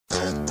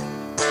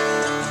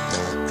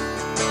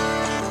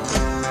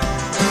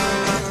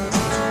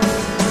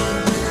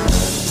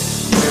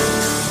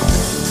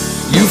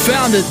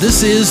found it.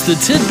 This is the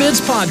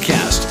Tidbits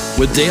Podcast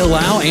with Dale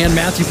Lau and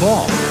Matthew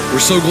Paul. We're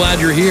so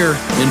glad you're here.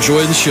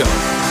 Enjoy the show.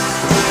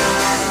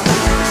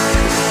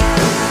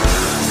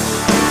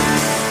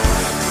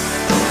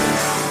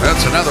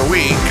 That's another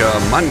week,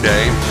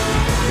 Monday.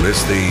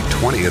 This is the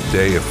 20th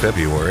day of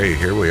February.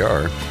 Here we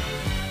are,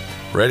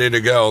 ready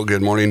to go.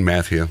 Good morning,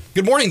 Matthew.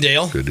 Good morning,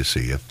 Dale. Good to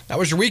see you. How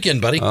was your weekend,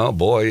 buddy? Oh,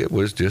 boy, it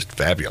was just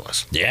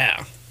fabulous.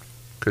 Yeah.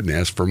 Couldn't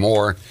ask for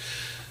more.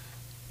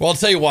 Well, I'll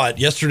tell you what.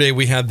 Yesterday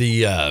we had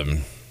the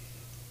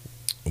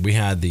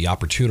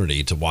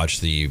opportunity to watch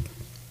the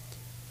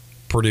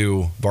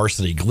Purdue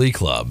Varsity Glee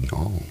Club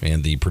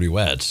and the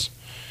Purduettes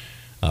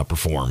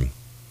perform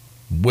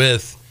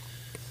with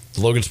the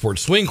Logan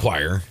Sports Swing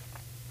Choir,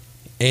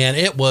 and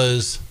it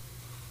was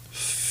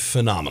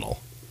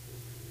phenomenal.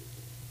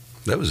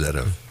 That was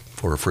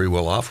for a free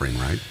will offering,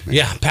 right?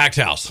 Yeah, packed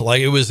house. Like,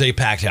 it was a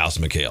packed house,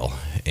 McHale.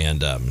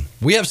 And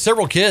we have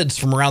several kids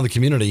from around the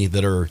community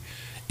that are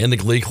in the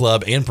Glee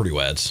Club and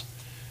Purduettes,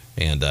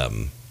 and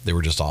they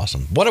were just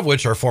awesome. One of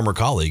which our former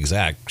colleague,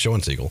 Zach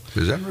Schoensiegel.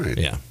 Is that right?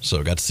 Yeah,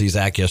 so got to see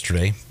Zach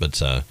yesterday.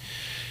 But,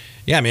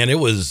 yeah, man, it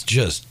was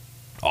just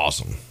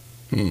awesome.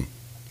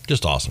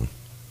 Just awesome.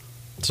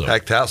 So,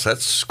 Packed house,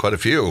 that's quite a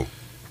few.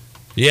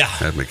 Yeah.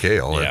 At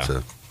McHale, Yeah. That's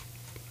a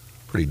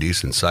pretty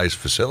decent-sized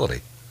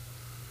facility.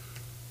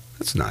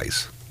 That's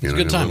nice. It's a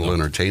good time, A little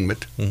though.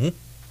 entertainment. Mm-hmm. Of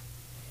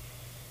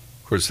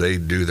course, they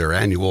do their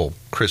annual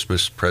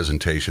Christmas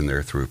presentation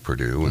there through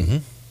Purdue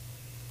and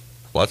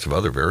lots of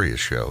other various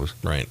shows.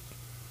 Right.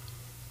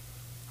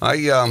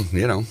 I,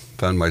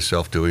 found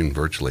myself doing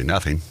virtually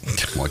nothing,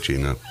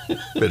 watching a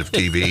bit of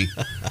TV.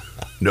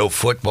 No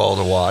football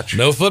to watch.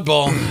 No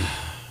football.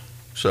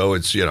 So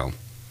it's,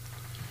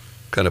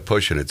 kind of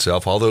pushing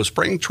itself, although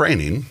spring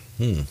training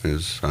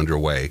is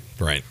underway.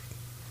 Right.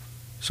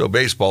 So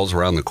baseball's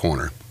around the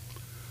corner.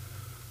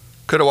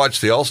 Could have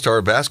watched the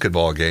All-Star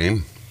basketball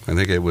game. I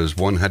think it was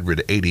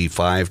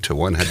 185 to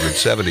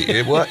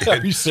 170.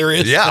 Are you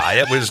serious? Yeah,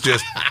 it was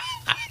just,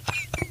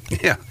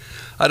 yeah.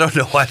 I don't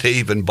know why they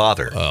even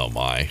bother. Oh,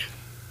 my.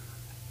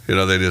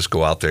 They just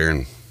go out there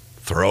and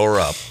throw her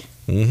up.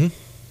 Mm-hmm.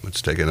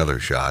 Let's take another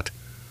shot.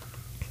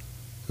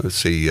 Let's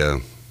see.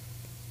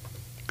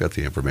 Got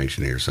the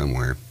information here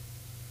somewhere.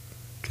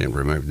 Can't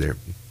remember there.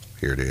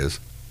 Here it is.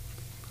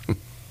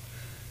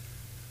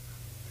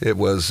 It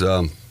was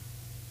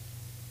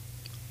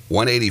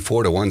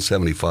 184 to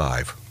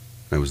 175.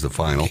 That was the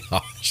final.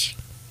 Gosh.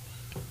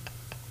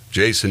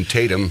 Jason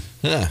Tatum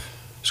Yeah.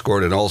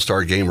 scored an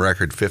All-Star game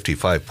record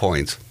 55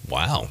 points.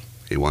 Wow.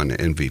 He won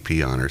the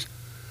MVP honors.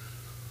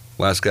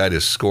 Last guy to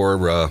score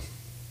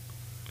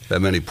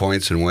that many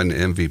points and win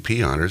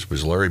MVP honors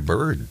was Larry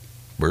Bird.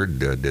 Bird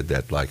did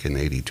that like in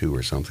 82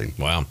 or something.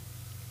 Wow.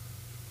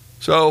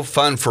 So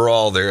fun for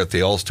all there at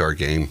the All-Star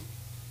game.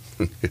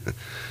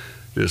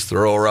 Just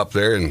throw her up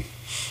there and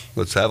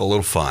let's have a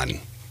little fun.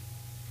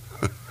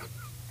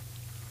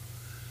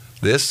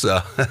 This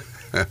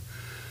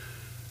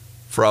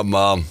from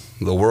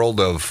the world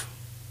of,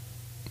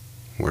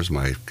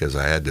 because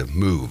I had to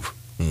move.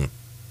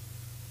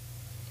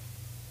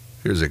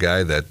 Here's a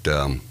guy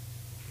that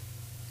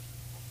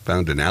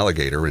found an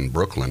alligator in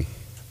Brooklyn,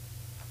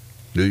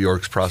 New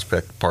York's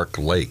Prospect Park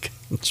Lake.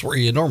 That's where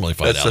you normally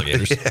find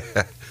alligators.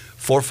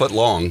 4 foot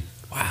long.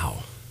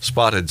 Wow.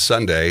 Spotted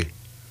Sunday.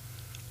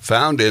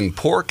 Found in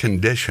poor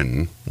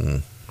condition.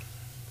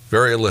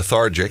 Very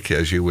lethargic,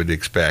 as you would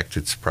expect.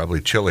 It's probably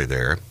chilly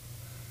there.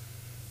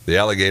 The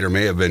alligator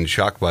may have been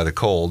shocked by the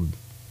cold.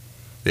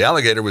 The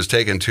alligator was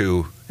taken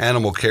to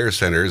animal care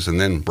centers and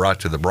then brought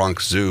to the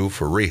Bronx Zoo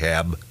for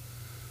rehab.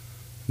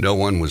 No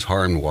one was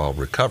harmed while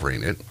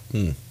recovering it.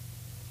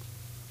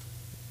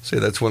 See,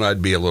 that's when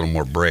I'd be a little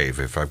more brave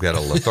if I've got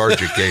a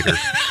lethargic gator.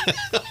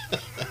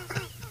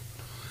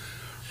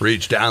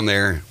 Reach down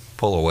there,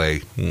 pull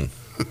away.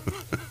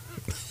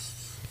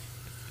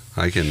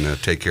 I can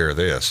take care of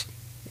this.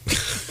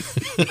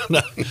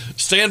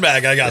 Stand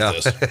back. I got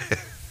this.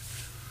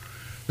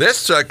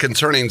 This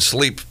concerning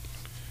sleep,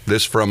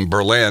 this from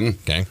Berlin.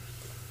 Okay.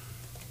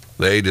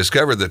 They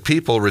discovered that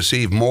people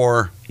receive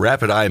more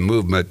rapid eye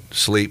movement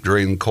sleep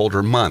during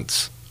colder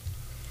months.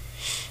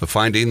 A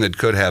finding that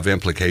could have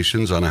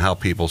implications on how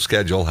people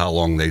schedule how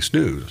long they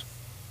snooze.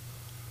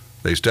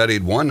 They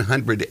studied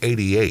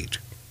 188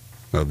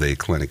 of the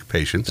clinic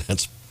patients.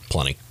 That's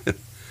plenty.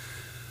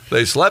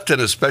 They slept in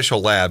a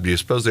special lab. Do you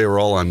suppose they were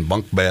all on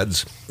bunk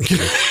beds?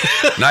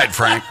 Night,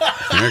 Frank.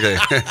 Okay.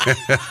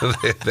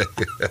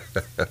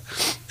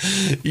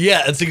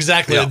 Yeah, it's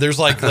exactly. Yeah. There's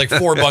like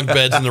 4 bunk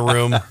beds in the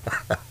room.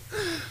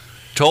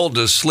 Told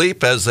to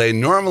sleep as they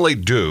normally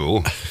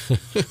do,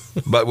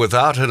 but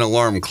without an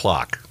alarm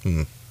clock.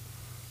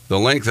 The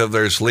length of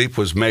their sleep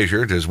was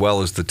measured, as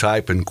well as the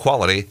type and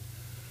quality.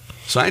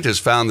 Scientists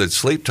found that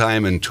sleep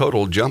time in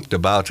total jumped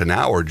about an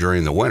hour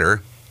during the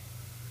winter,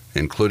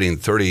 including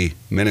 30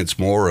 minutes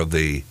more of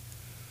the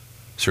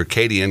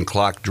circadian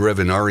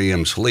clock-driven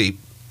REM sleep,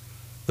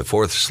 the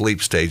fourth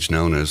sleep stage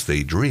known as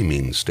the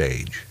dreaming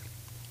stage.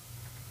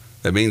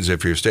 That means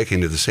if you're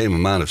sticking to the same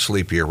amount of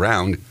sleep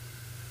year-round,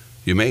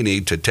 you may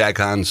need to tack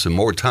on some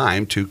more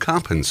time to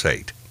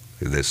compensate,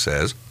 this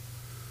says.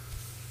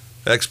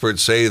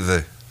 Experts say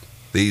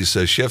these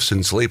shifts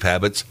in sleep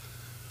habits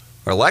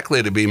are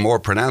likely to be more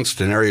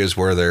pronounced in areas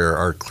where there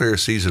are clear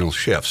seasonal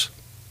shifts.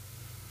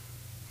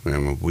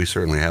 And we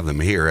certainly have them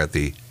here at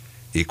the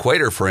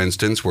equator, for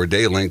instance, where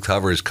day length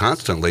hovers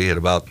constantly at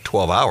about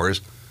 12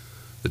 hours.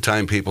 The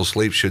time people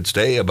sleep should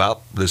stay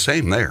about the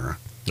same there.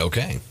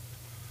 Okay.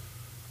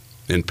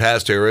 In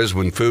past eras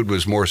when food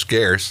was more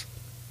scarce,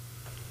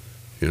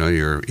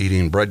 you're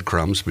eating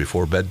breadcrumbs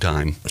before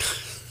bedtime,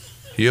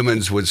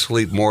 humans would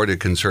sleep more to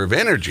conserve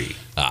energy.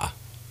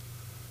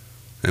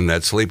 And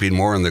that sleeping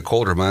more in the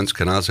colder months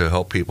can also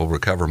help people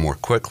recover more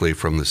quickly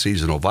from the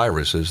seasonal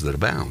viruses that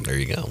abound. There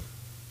you go.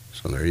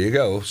 So there you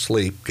go.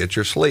 Sleep. Get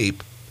your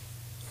sleep.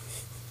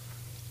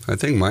 I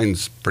think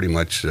mine's pretty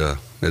much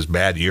as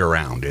bad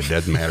year-round. It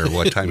doesn't matter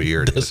what time of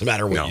year it is. It doesn't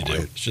matter what you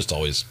do. It's just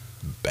always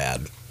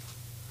bad.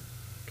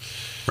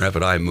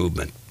 Rapid eye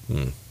movement.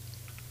 You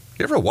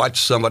ever watch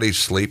somebody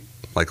sleep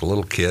like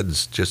little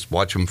kids? Just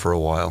watch them for a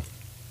while.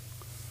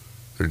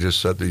 They're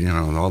just, all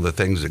the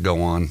things that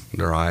go on,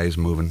 their eyes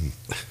moving.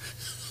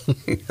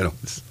 I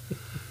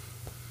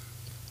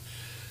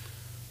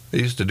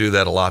used to do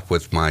that a lot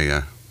with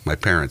my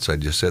parents.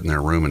 I'd just sit in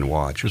their room and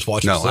watch. Just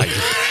watch them sleep.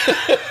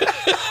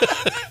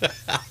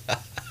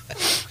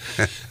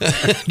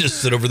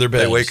 Just sit over their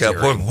bed. They wake up,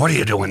 what are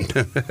you doing?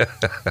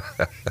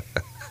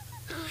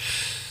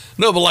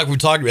 No, but like we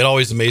talked about, it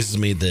always amazes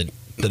me that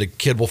a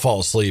kid will fall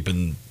asleep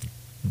and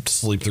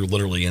sleep through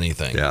literally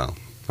anything. Yeah.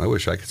 I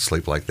wish I could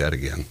sleep like that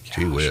again. Gosh.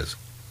 Gee whiz.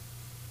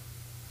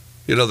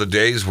 The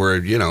days where,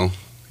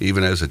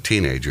 even as a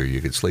teenager,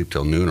 you could sleep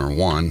till noon or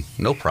 1,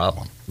 no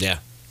problem. Yeah.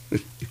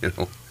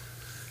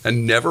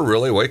 And never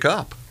really wake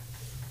up.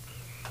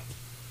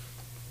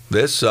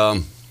 This,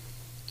 no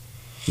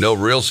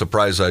real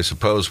surprise, I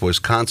suppose,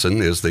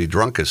 Wisconsin is the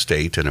drunkest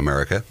state in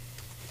America.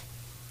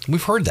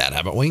 We've heard that,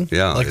 haven't we?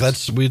 Yeah. Like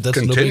that's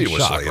continuously, no big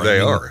shock, right? They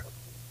are.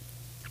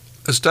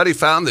 A study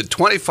found that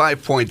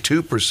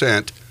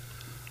 25.2%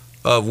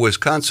 of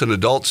Wisconsin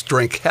adults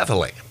drink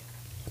heavily.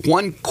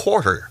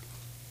 1/4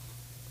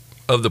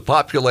 of the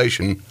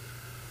population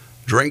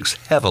drinks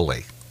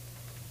heavily,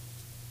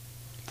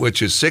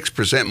 which is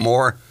 6%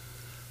 more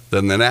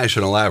than the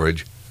national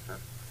average.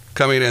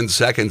 Coming in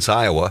second's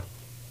Iowa.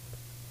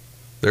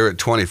 They're at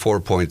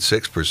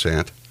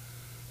 24.6%.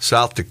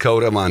 South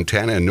Dakota,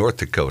 Montana, and North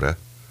Dakota.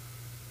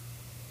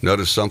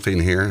 Notice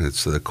something here?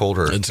 It's the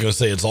colder. It's going to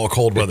say it's all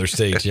cold weather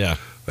states, yeah.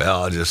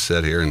 Well, I'll just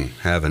sit here and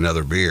have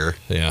another beer.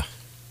 Yeah.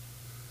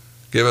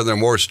 Given their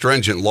more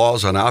stringent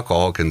laws on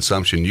alcohol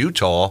consumption,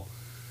 Utah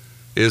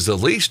is the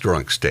least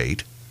drunk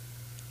state.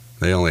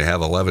 They only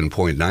have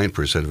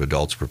 11.9% of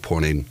adults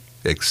reporting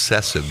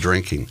excessive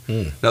drinking.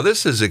 Now,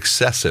 this is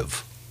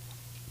excessive.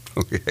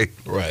 Okay.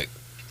 Right.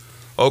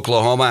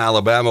 Oklahoma,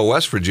 Alabama,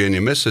 West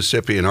Virginia,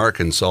 Mississippi, and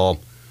Arkansas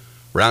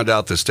round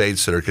out the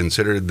states that are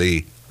considered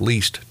the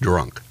least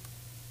drunk.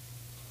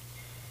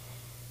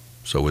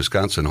 So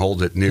Wisconsin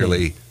holds it.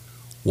 Nearly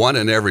 1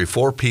 in every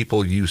 4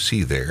 people you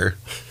see there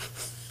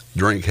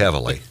drink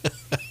heavily.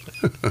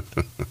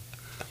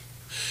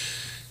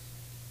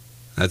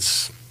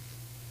 That's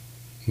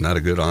not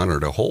a good honor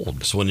to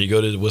hold. So when you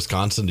go to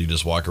Wisconsin, you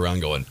just walk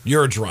around going,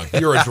 "You're a drunk,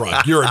 you're a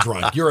drunk, you're a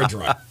drunk, you're a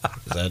drunk."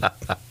 Is that?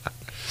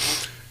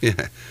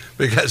 Yeah,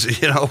 because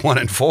 1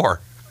 in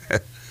 4.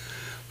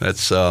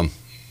 That's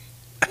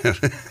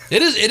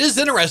It is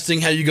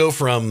interesting how you go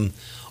from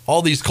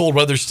all these cold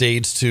weather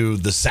states to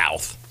the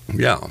South.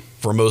 Yeah,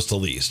 for most at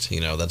least.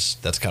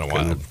 That's kind of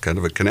wild. Kind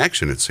of a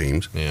connection, it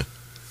seems. Yeah.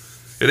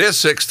 It is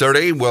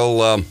 6:30.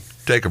 We'll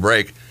take a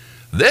break.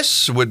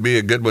 This would be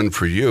a good one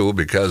for you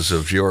because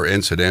of your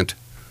incident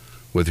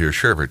with your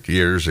sherbet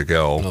years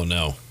ago. Oh,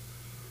 no.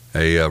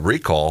 A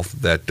recall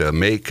that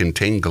may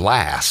contain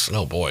glass.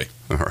 Oh, boy.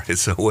 All right,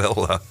 so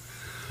we'll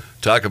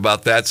talk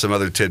about that, some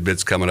other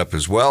tidbits coming up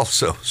as well,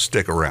 so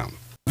stick around.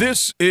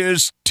 This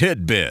is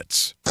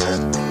Tidbits.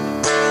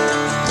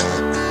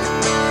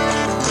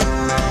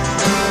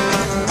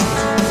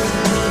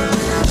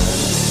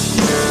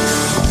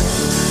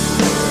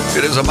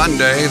 It is a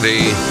Monday,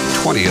 the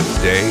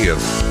 20th day of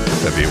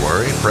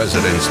February,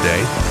 President's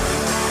Day,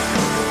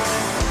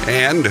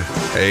 and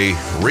a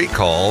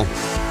recall.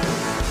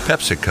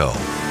 PepsiCo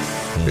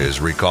is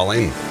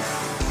recalling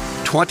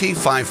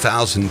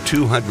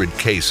 25,200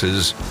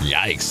 cases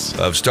Yikes.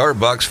 of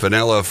Starbucks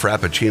vanilla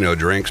Frappuccino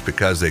drinks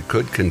because they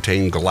could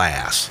contain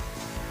glass.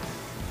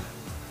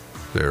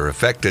 They're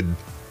affected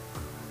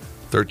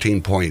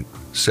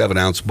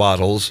 13.7-ounce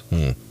bottles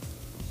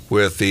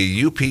with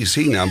the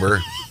UPC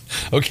number.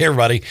 Okay,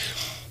 everybody,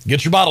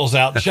 get your bottles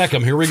out. Check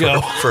them. Here we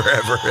go.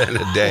 Forever and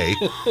a day.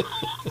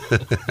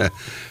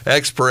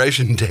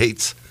 Expiration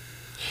dates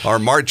are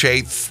March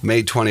 8th,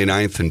 May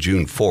 29th, and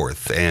June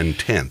 4th and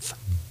 10th.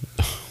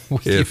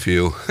 If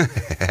you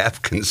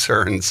have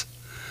concerns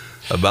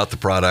about the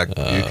product,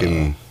 you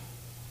can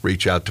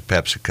reach out to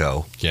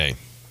PepsiCo. Okay.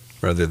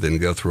 Rather than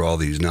go through all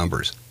these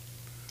numbers.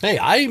 Hey,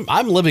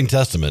 I'm living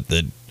testament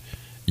that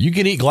you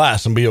can eat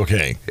glass and be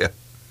okay. Yeah.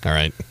 All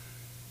right.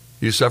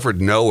 You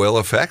suffered no ill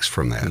effects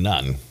from that.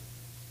 None.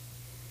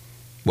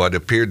 What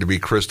appeared to be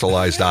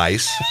crystallized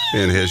ice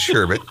in his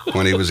sherbet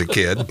when he was a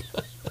kid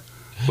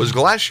was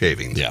glass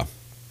shavings. Yeah.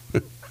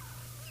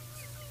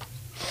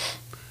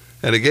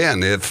 And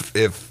again, if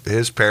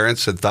his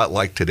parents had thought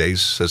like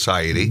today's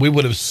society, We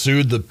would have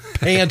sued the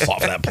pants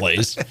off that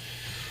place.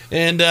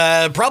 And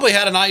probably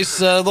had a nice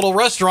little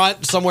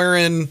restaurant somewhere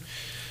in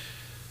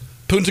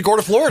Punta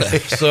Gorda, Florida.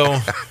 So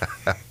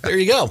there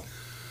you go.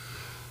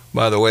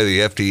 by the way, the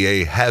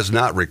FDA has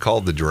not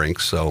recalled the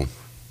drinks, so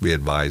be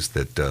advised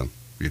that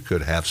you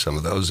could have some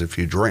of those if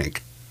you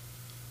drink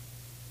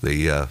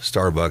the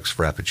Starbucks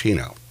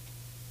Frappuccino,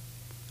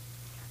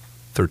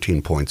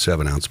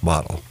 13.7-ounce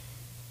bottle.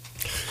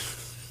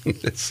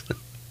 Isn't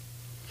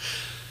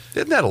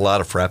that a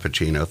lot of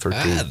Frappuccino? 13.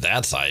 I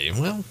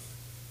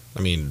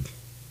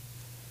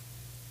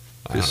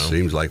don't Just know.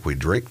 seems like we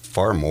drink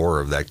far more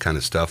of that kind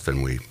of stuff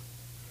than we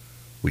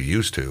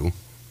used to.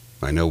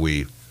 I know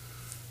we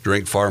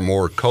drink far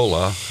more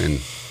cola and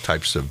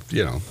types of,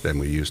 than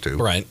we used to.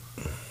 Right.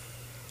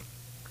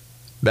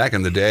 Back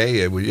in the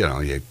day,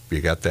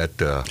 you got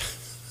that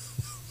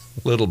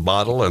little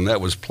bottle, and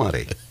that was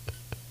plenty.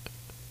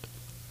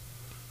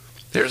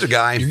 Here's a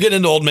guy. You're getting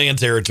into old man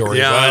territory.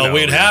 Yeah, I well, know,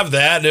 we'd yeah. have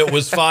that, and it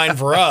was fine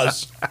for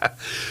us.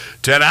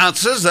 10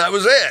 ounces, that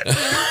was it.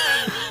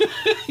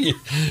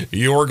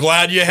 You were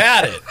glad you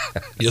had it.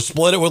 You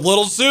split it with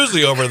little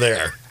Susie over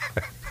there.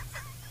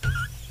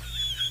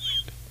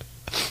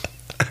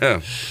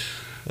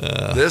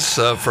 This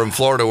from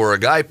Florida, where a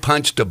guy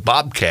punched a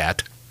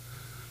bobcat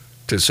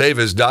to save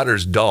his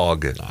daughter's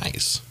dog.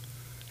 Nice.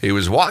 He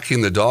was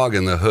walking the dog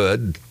in the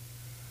hood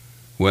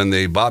when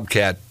the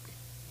bobcat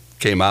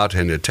came out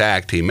and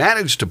attacked. He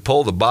managed to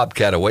pull the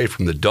bobcat away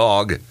from the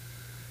dog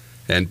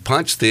and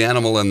punched the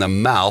animal in the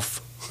mouth,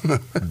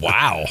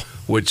 Wow.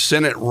 which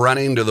sent it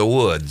running to the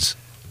woods.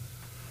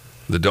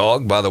 The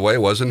dog, by the way,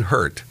 wasn't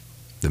hurt.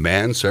 The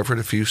man suffered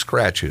a few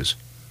scratches.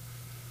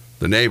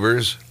 The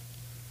neighbors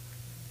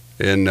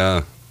in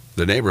the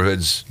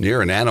neighborhood's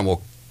near an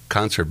animal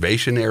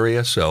conservation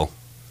area, so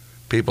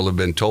people have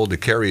been told to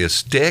carry a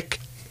stick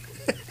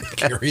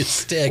Carry a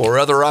stick. or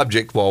other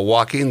object while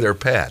walking their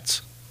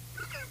pets.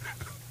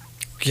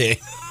 Okay.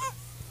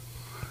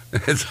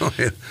 So,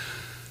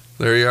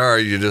 there you are.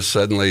 You just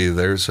suddenly,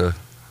 there's a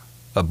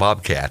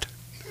bobcat.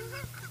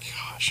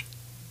 Gosh.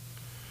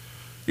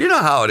 You know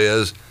how it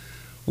is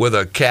with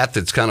a cat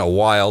that's kind of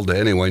wild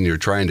anyway, when you're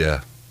trying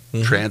to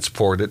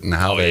transport it and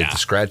how Oh, they yeah.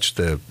 scratch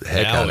the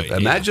heck Yeah, out of it. yeah.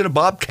 Imagine a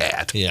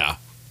bobcat. Yeah.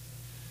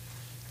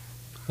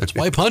 That's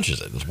why he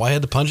punches it. That's why I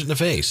had to punch it in the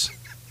face.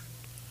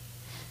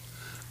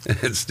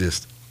 It's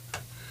just,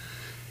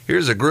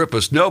 here's a group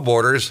of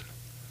snowboarders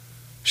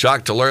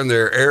shocked to learn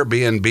their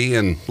Airbnb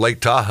in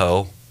Lake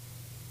Tahoe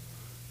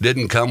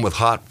didn't come with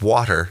hot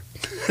water.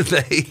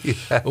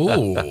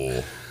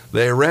 Ooh.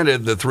 They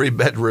rented the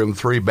 3-bedroom,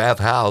 3-bath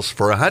house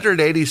for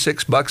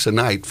 $186 a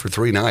night for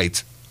 3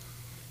 nights.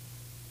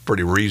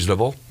 Pretty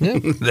reasonable. Yeah.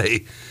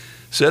 They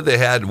said they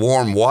had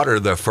warm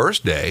water the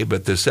first day,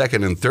 but the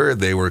second and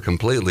third they were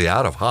completely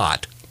out of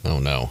hot. Oh,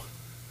 no.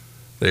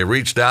 They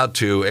reached out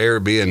to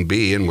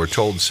Airbnb and were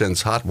told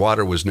since hot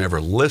water was never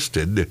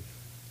listed,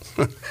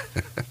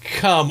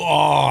 Come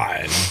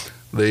on.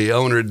 the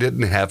owner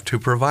didn't have to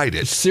provide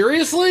it.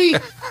 Seriously?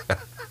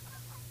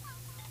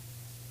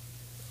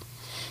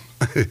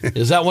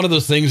 Is that one of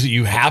those things that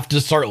you have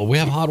to start? We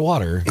have hot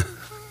water.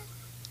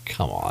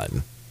 Come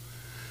on.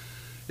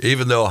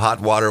 Even though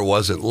hot water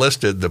wasn't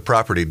listed, the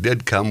property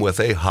did come with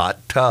a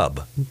hot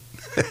tub.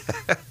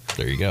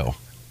 There you go.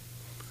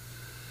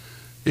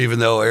 Even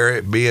though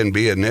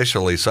Airbnb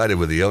initially sided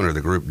with the owner,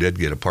 the group did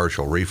get a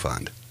partial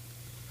refund.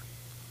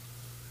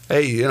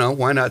 Hey,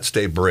 why not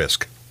stay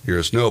brisk? You're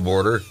a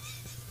snowboarder.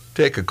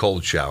 Take a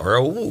cold shower.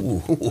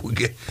 Ooh,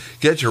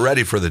 get you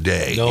ready for the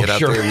day. No, Get out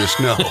sure. there in the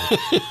snow.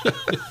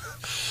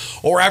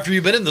 Or after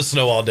you've been in the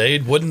snow all day,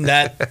 isn't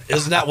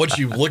that what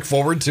you look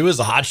forward to, is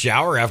a hot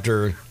shower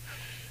after,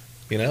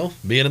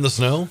 being in the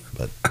snow?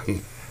 But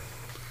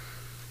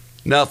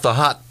Now, if the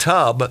hot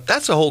tub,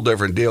 that's a whole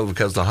different deal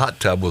because the hot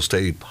tub will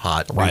stay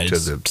hot right, into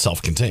it's the.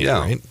 self-contained, Yeah.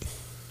 right?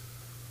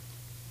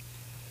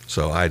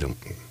 So I don't.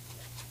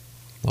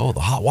 Oh, the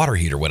hot water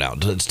heater went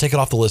out. Let's take it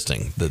off the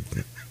listing.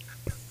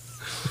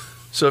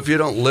 So if you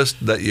don't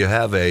list that you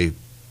have a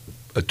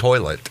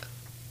toilet,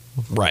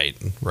 Right.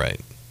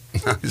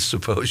 I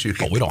suppose you But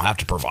can. we don't have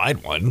to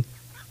provide one.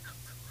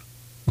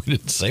 We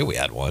didn't say we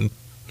had one.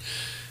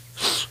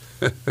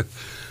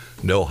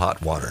 No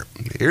hot water.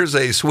 Here's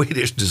a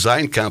Swedish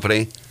design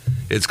company.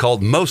 It's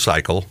called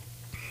Mocycle.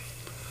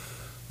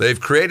 They've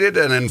created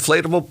an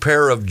inflatable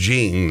pair of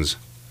jeans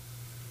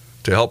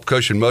to help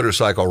cushion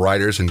motorcycle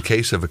riders in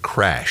case of a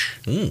crash.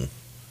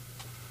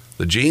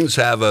 The jeans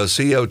have a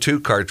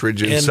CO2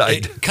 cartridge And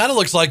inside. it kind of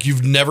looks like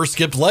you've never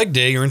skipped leg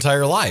day your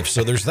entire life.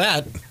 So there's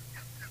that.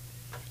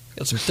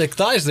 Got some thick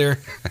thighs there.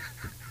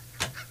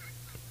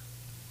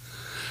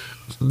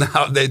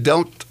 Now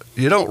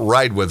you don't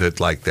ride with it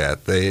like that.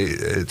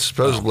 It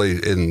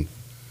supposedly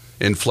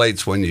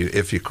inflates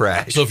if you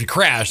crash. So if you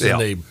crash, then Yeah.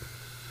 they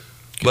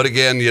But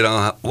again,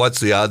 what's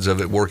the odds of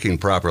it working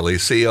properly?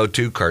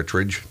 CO2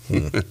 cartridge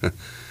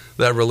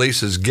that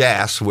releases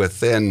gas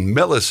within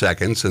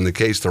milliseconds in the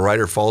case the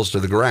rider falls to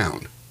the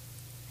ground.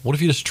 What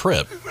if you just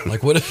trip?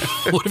 Like, what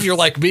if you're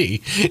like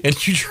me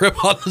and you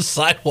trip on the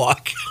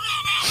sidewalk?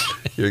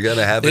 You're going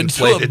to have into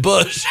inflated a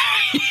bush.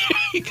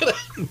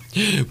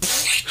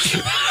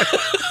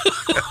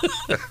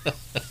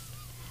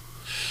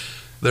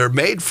 They're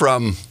made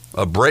from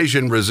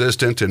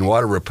abrasion-resistant and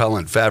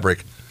water-repellent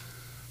fabric,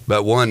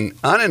 but when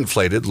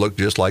uninflated, look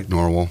just like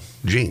normal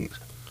jeans.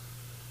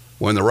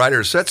 When the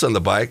rider sits on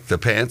the bike, the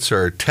pants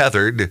are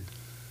tethered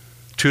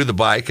to the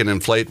bike and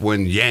inflate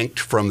when yanked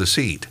from the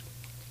seat.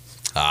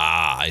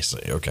 Ah, I see.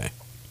 Okay.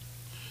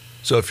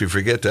 So if you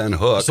forget to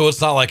unhook, So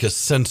it's not like a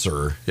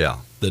sensor yeah,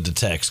 that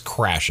detects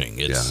crashing.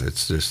 It's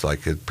it's just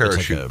like a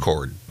parachute like a-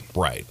 cord.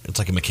 right. It's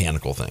like a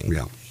mechanical thing.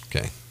 Yeah.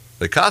 Okay.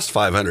 They cost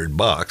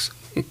 $500.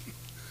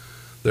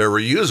 They're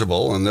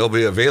reusable and they'll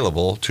be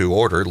available to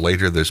order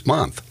later this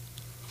month.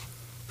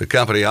 The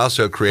company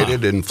also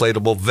created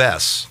inflatable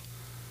vests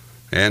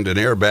and an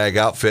airbag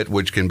outfit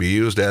which can be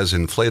used as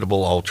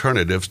inflatable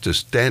alternatives to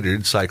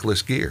standard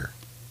cyclist gear.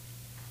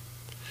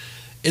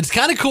 It's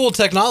kind of cool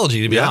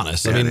technology, to be Yeah,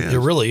 honest. yeah, I mean, it is. it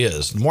really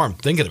is. The more I'm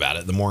thinking about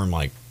it, the more I'm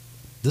like,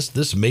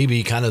 this may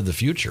be kind of the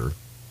future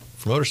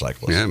for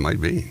motorcyclists. Yeah, it might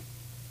be.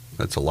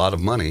 That's a lot of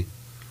money.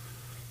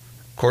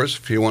 Of course,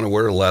 if you want to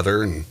wear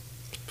leather and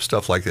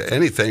stuff like that,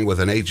 anything with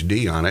an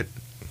HD on it,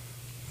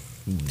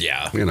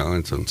 Yeah.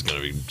 it's It's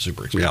going to be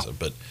super expensive.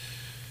 But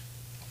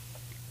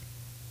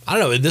I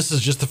don't know. This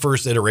is just the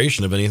first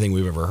iteration of anything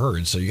we've ever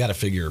heard. So you got to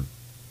figure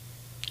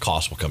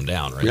costs will come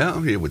down, right?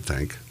 yeah, you would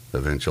think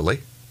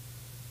eventually.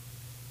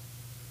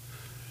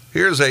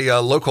 Here's a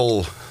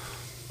local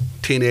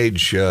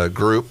teenage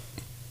group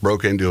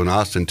broke into an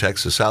Austin,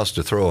 Texas house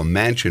to throw a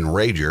mansion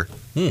rager.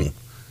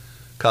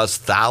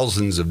 Caused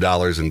thousands of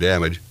dollars in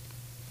damage.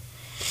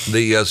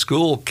 The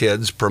school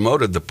kids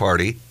promoted the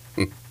party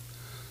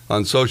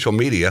on social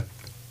media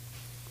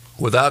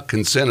without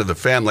consent of the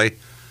family,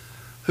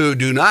 who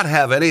do not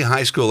have any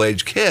high school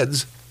age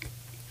kids,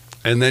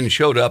 and then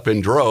showed up in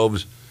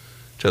droves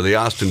to the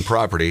Austin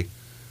property.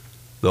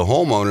 The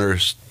homeowner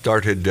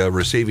started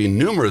receiving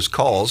numerous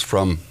calls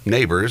from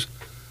neighbors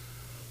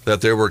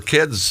that there were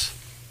kids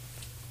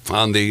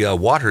on the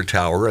water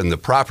tower and the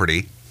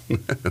property.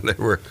 There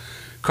were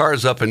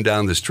cars up and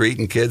down the street,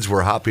 and kids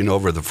were hopping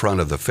over the front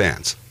of the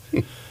fence.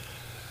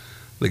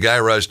 The guy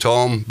rushed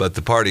home, but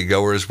the party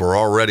goers were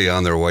already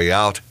on their way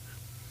out.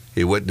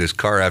 He witnessed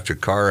car after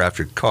car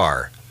after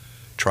car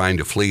trying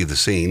to flee the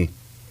scene.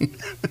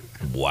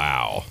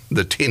 Wow.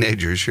 The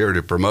teenagers shared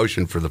a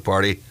promotion for the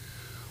party,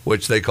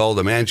 which they called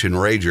the Mansion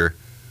Rager,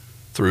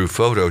 through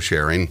photo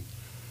sharing.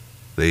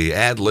 The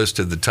ad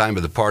listed the time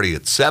of the party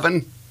at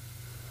 7,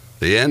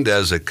 the end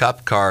as a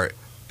cop car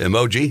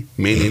emoji,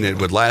 meaning it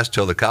would last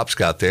till the cops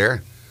got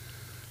there.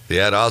 The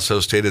ad also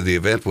stated the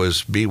event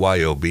was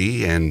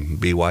BYOB and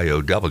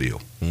BYOW.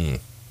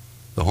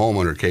 The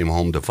homeowner came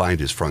home to find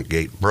his front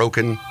gate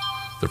broken,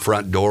 the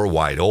front door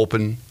wide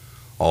open,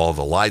 all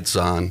the lights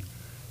on,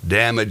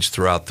 damage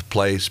throughout the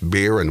place,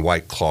 beer and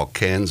White Claw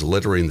cans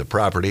littering the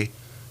property,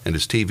 and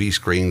his TV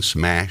screen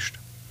smashed.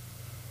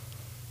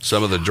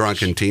 Some of the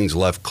drunken teens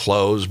left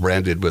clothes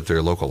branded with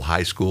their local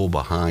high school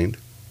behind.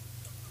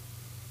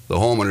 The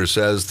homeowner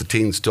says the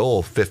teen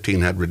stole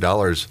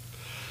 $1,500,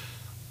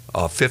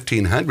 a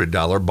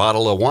 $1,500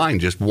 bottle of wine,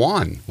 just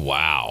one.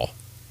 Wow.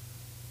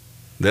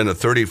 Then a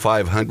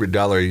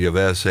 $3,500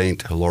 Yves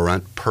Saint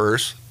Laurent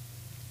purse,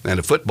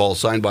 and a football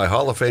signed by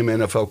Hall of Fame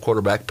NFL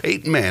quarterback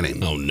Peyton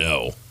Manning. Oh,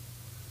 no.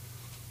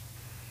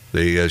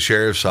 The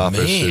sheriff's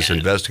office is Man.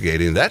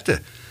 investigating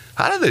that.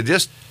 How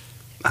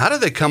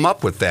did they come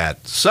up with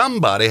that?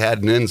 Somebody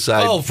had an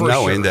inside for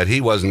knowing sure. that he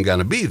wasn't going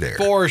to be there.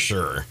 For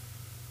sure.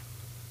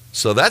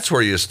 So that's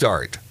where you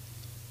start.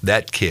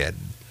 That kid.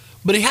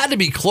 But he had to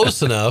be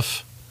close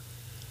enough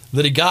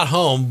that he got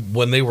home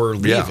when they were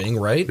leaving,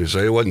 right?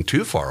 So he wasn't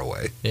too far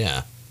away.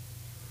 Yeah.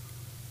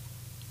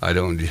 I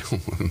don't.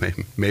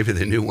 Maybe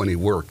they knew when he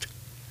worked.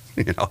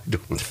 I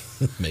don't.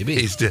 Maybe.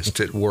 He's just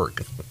at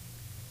work.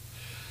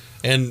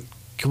 And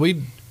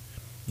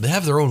they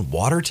have their own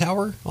water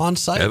tower on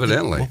site?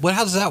 Evidently.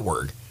 How does that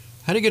work?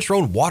 How do you get your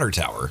own water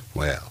tower?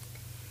 Well,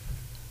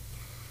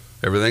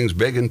 everything's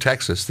big in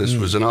Texas. This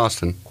was in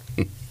Austin.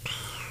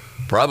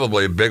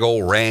 Probably a big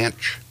old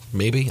ranch.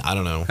 Maybe. I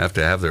don't know. Have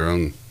to have their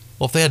own.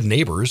 Well, if they had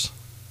neighbors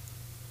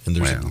and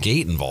there's Well. a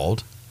gate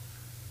involved.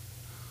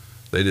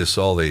 They just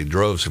saw the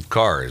droves of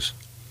cars.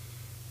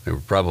 They were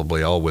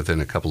probably all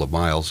within a couple of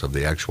miles of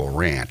the actual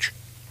ranch.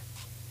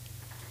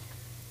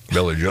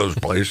 Billy Joe's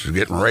place is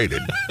getting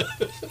raided.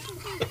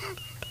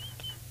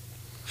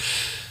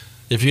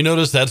 If you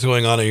notice that's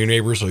going on at your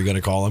neighbors, are you going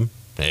to call them?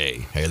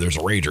 Hey, there's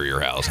a rager at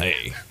your house.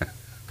 Hey.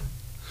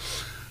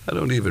 I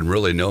don't even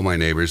really know my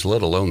neighbors,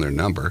 let alone their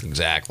number.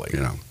 Exactly.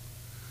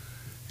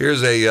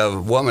 Here's a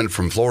woman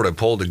from Florida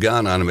pulled a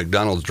gun on a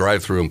McDonald's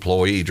drive-thru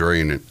employee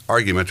during an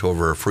argument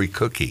over a free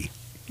cookie.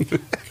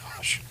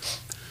 Gosh.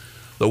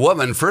 The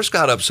woman first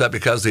got upset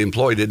because the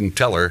employee didn't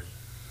tell her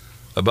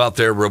about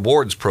their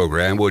rewards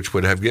program, which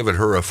would have given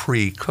her a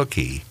free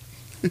cookie.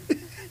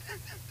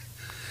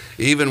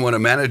 Even when a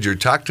manager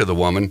talked to the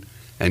woman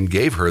and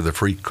gave her the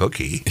free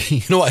cookie.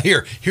 You know what?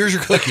 Here's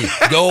your cookie.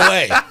 Go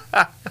away.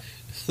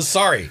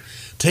 Sorry.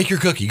 Take your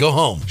cookie. Go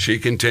home. She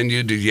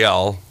continued to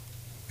yell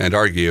and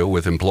argue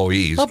with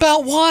employees.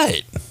 About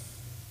what?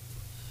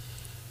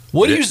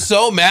 What are you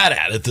so mad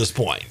at this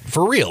point?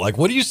 For real. Like,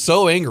 what are you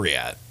so angry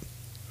at?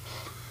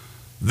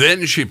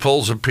 Then she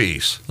pulls a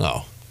piece,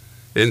 Oh.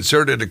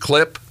 inserted a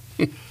clip,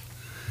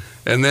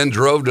 and then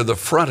drove to the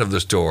front of the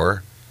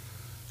store.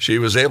 She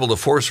was able to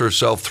force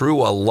herself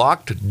through a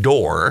locked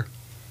door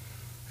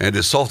and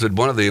assaulted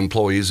one of the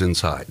employees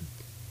inside.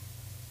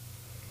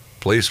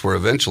 Police were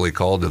eventually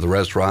called to the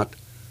restaurant,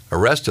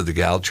 arrested the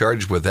gal,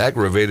 charged with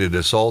aggravated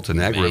assault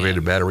and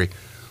aggravated battery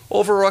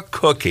over a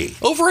cookie.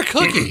 Over a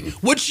cookie.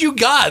 What you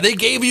got? They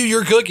gave you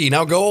your cookie.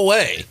 Now go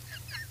away.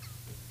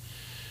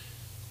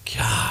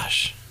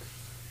 Gosh.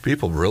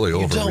 People really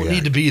overreact. You don't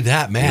need to be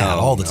that mad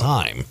all the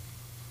time.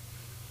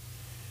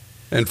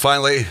 And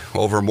finally,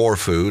 over more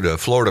food, a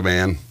Florida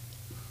man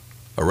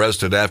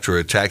arrested after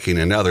attacking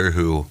another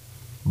who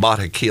bought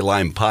a key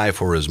lime pie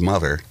for his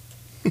mother.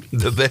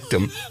 The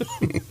victim.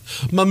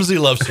 Mumsy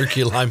loves her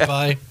key lime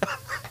pie.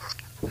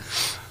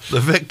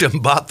 The victim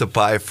bought the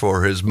pie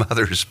for his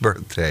mother's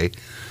birthday,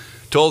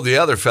 told the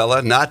other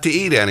fella not to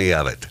eat any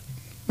of it.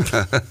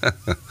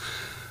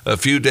 A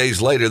few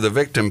days later, the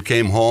victim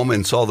came home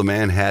and saw the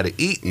man had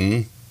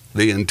eaten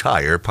the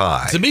entire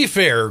pie. To be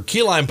fair,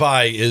 key lime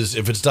pie is,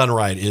 if it's done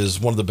right, is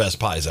one of the best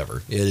pies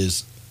ever. It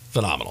is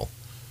phenomenal.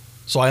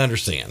 So I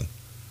understand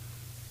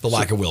the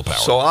lack of willpower.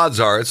 So odds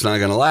are it's not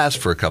going to last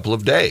for a couple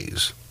of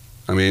days.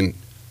 I mean,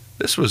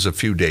 this was a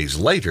few days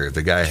later.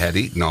 The guy had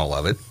eaten all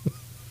of it.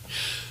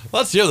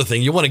 Well, that's the other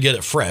thing. You want to get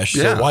it fresh.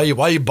 Yeah. So why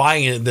are you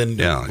buying it then?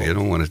 Yeah, you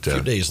don't want it a few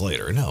to days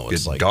later. No,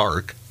 it's get like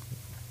dark.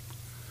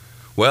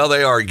 Well,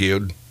 they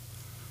argued.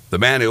 The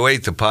man who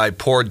ate the pie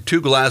poured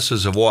 2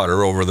 glasses of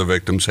water over the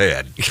victim's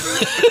head.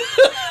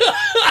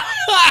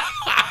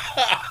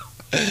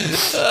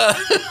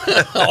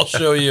 I'll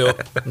show you.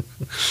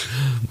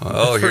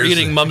 Oh, For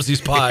eating Mumsy's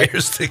pie.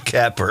 Here's the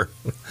capper.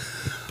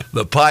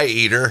 The pie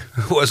eater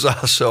was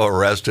also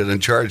arrested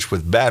and charged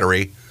with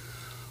battery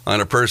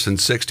on a person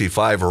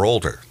 65 or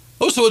older.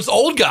 Oh, so it's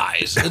old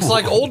guys. It's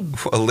like old.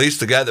 At least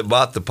the guy that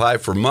bought the pie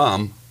for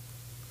Mom,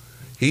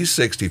 he's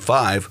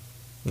 65.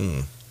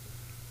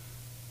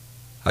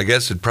 I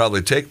guess it'd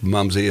probably take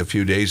Mumsy a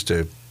few days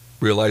to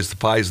realize the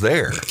pie's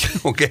there.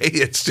 Okay,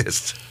 it's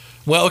just.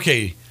 Well,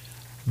 okay.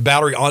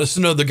 Battery honest.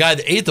 No, the guy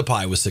that ate the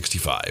pie was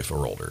 65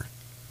 or older.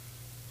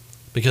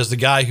 Because the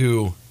guy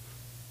who.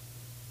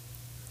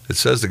 It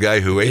says the guy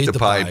who ate the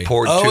pie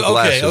poured 2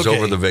 glasses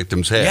over the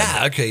victim's head.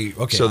 Yeah, okay.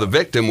 So the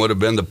victim would have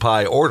been the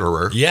pie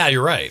orderer. Yeah,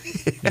 you're right.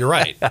 You're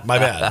right. My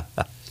bad.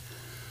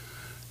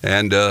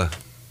 And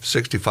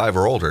 65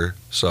 or older,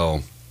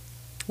 so.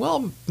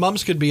 Well,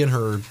 Mums could be in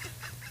her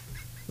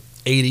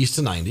 80s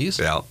to 90s.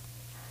 Yeah.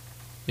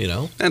 You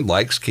know? And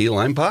likes key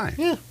lime pie.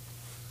 Yeah.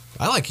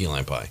 I like key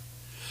lime pie.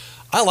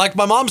 I like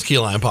my mom's key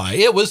lime pie.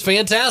 It was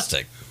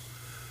fantastic.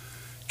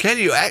 Can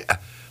you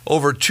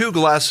over 2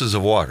 glasses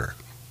of water?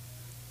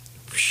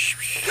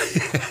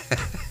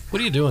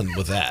 What are you doing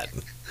with that?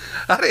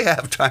 How do you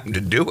have time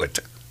to do it?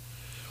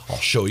 I'll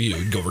show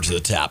you. Go over to the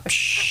tap.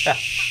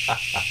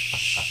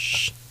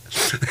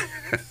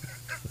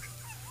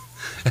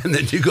 And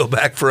then you go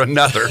back for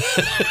another.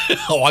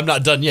 Oh, I'm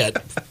not done yet.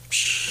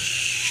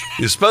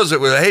 You suppose it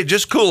was, hey,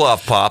 just cool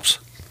off, Pops.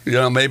 You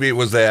know, maybe it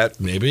was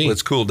that. Maybe.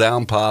 Let's cool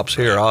down, Pops.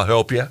 Here, I'll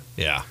help you.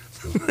 Yeah.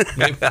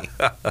 Maybe.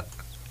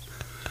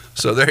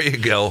 So there you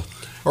go.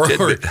 Or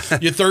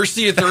you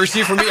thirsty? You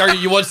thirsty for me? Or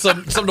you want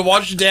something to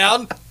wash you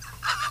down?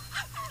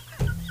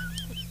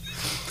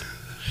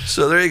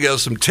 So there you go.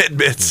 Some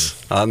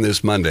tidbits on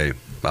this Monday.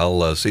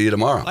 I'll see you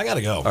tomorrow. I got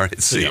to go. All right,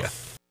 see ya.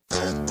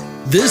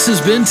 This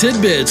has been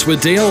Tidbits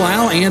with Dale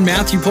Lau and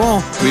Matthew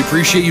Paul. We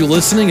appreciate you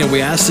listening, and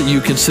we ask that you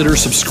consider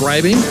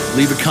subscribing,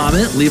 leave a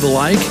comment, leave a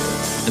like,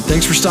 and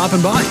thanks for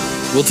stopping by.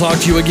 We'll talk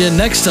to you again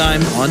next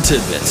time on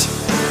Tidbits.